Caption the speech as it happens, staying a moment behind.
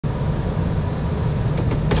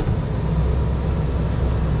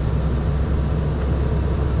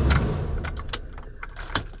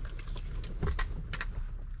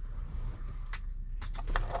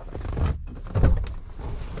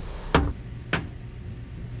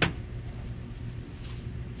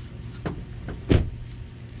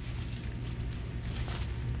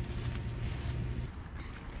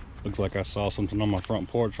like I saw something on my front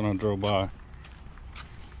porch when I drove by.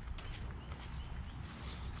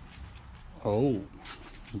 Oh,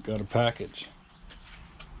 we got a package.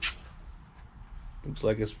 Looks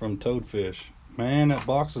like it's from Toadfish. Man, that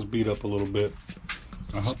box is beat up a little bit.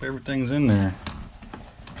 I hope everything's in there.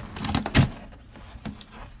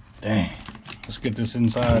 Dang. Let's get this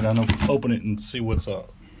inside. I know, open it and see what's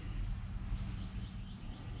up.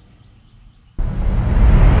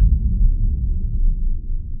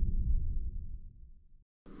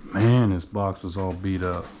 Man, this box is all beat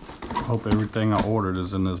up. I hope everything I ordered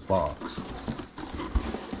is in this box.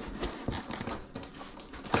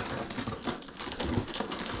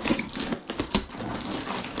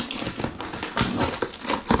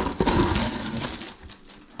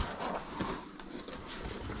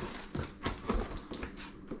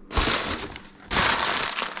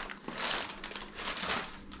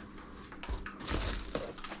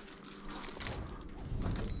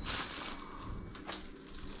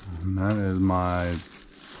 And that is my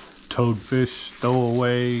Toadfish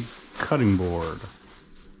stowaway cutting board.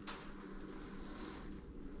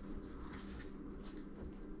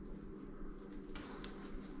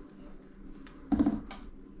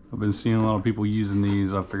 I've been seeing a lot of people using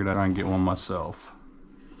these. I figured I'd try and get one myself.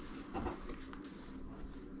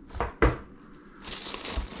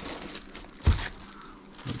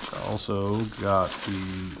 Which I also got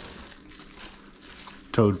the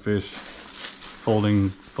Toadfish folding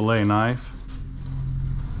fillet knife.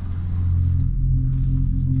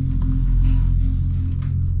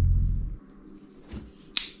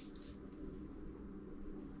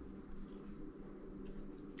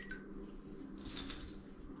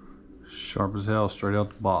 Sharp as hell, straight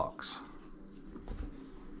out the box.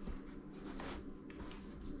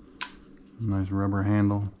 Nice rubber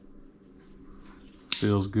handle.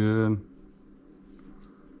 Feels good.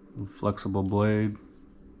 Flexible blade.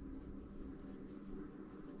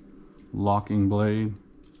 Locking blade.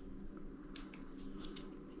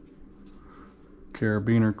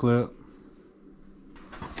 Carabiner clip.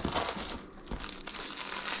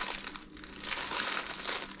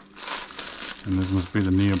 And this must be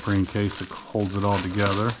the neoprene case that holds it all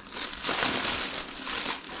together.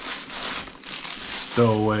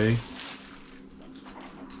 Stowaway.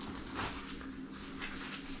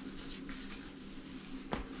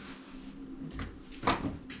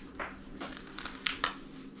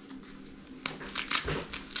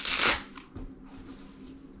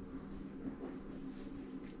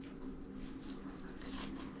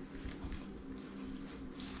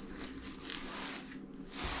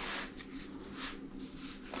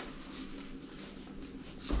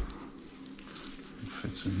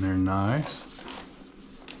 Fits in there nice.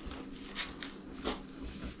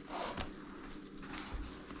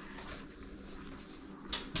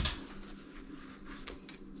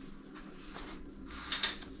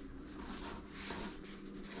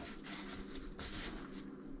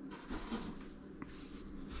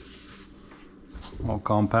 All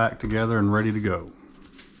compact together and ready to go.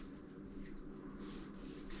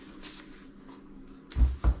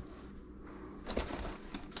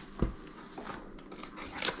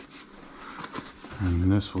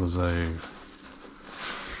 And this was a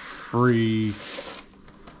free,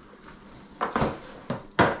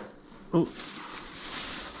 and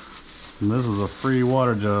this is a free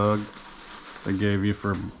water jug they gave you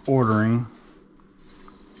for ordering.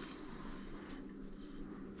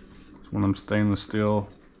 It's one of them stainless steel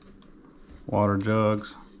water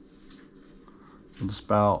jugs with a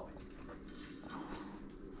spout.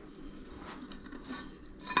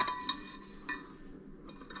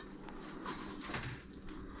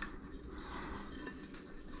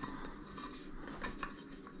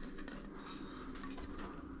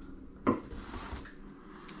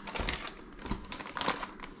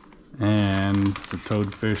 And the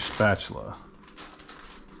Toadfish spatula.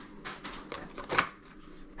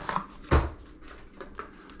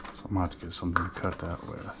 So I'm going to have to get something to cut that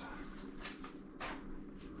with.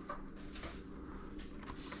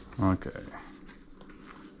 Okay.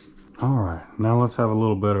 Alright, now let's have a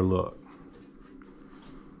little better look.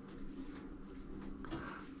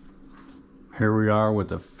 Here we are with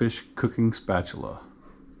the fish cooking spatula.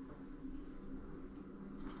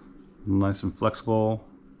 Nice and flexible.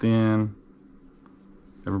 Thin.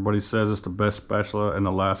 Everybody says it's the best spatula and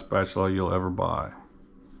the last spatula you'll ever buy.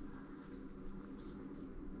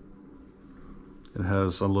 It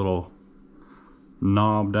has a little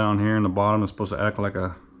knob down here in the bottom. It's supposed to act like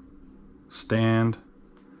a stand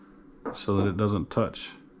so that it doesn't touch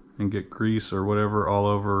and get grease or whatever all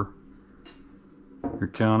over your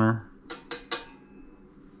counter.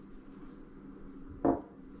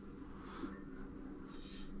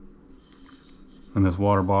 And this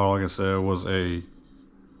water bottle, like I said, was a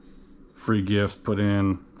free gift put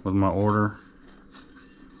in with my order.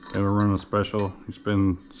 They were running a special. You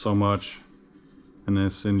spend so much and they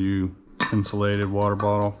send you insulated water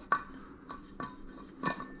bottle.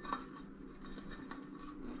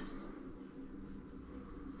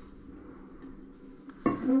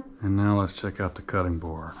 And now let's check out the cutting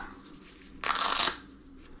board.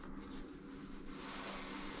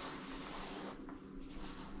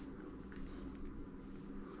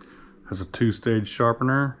 Has a 2-stage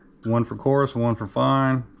sharpener, one for coarse and one for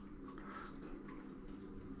fine.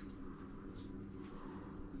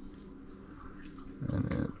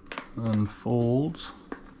 And it unfolds.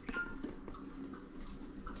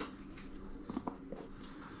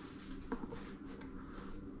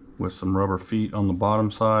 With some rubber feet on the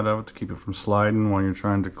bottom side of it to keep it from sliding while you're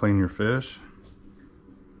trying to clean your fish.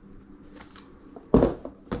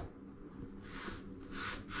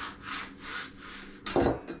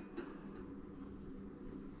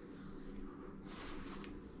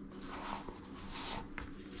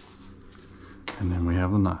 And then we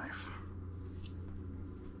have the knife.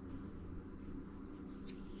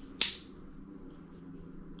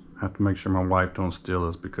 I have to make sure my wife don't steal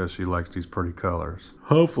this because she likes these pretty colors.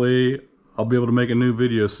 Hopefully, I'll be able to make a new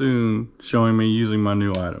video soon showing me using my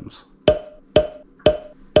new items.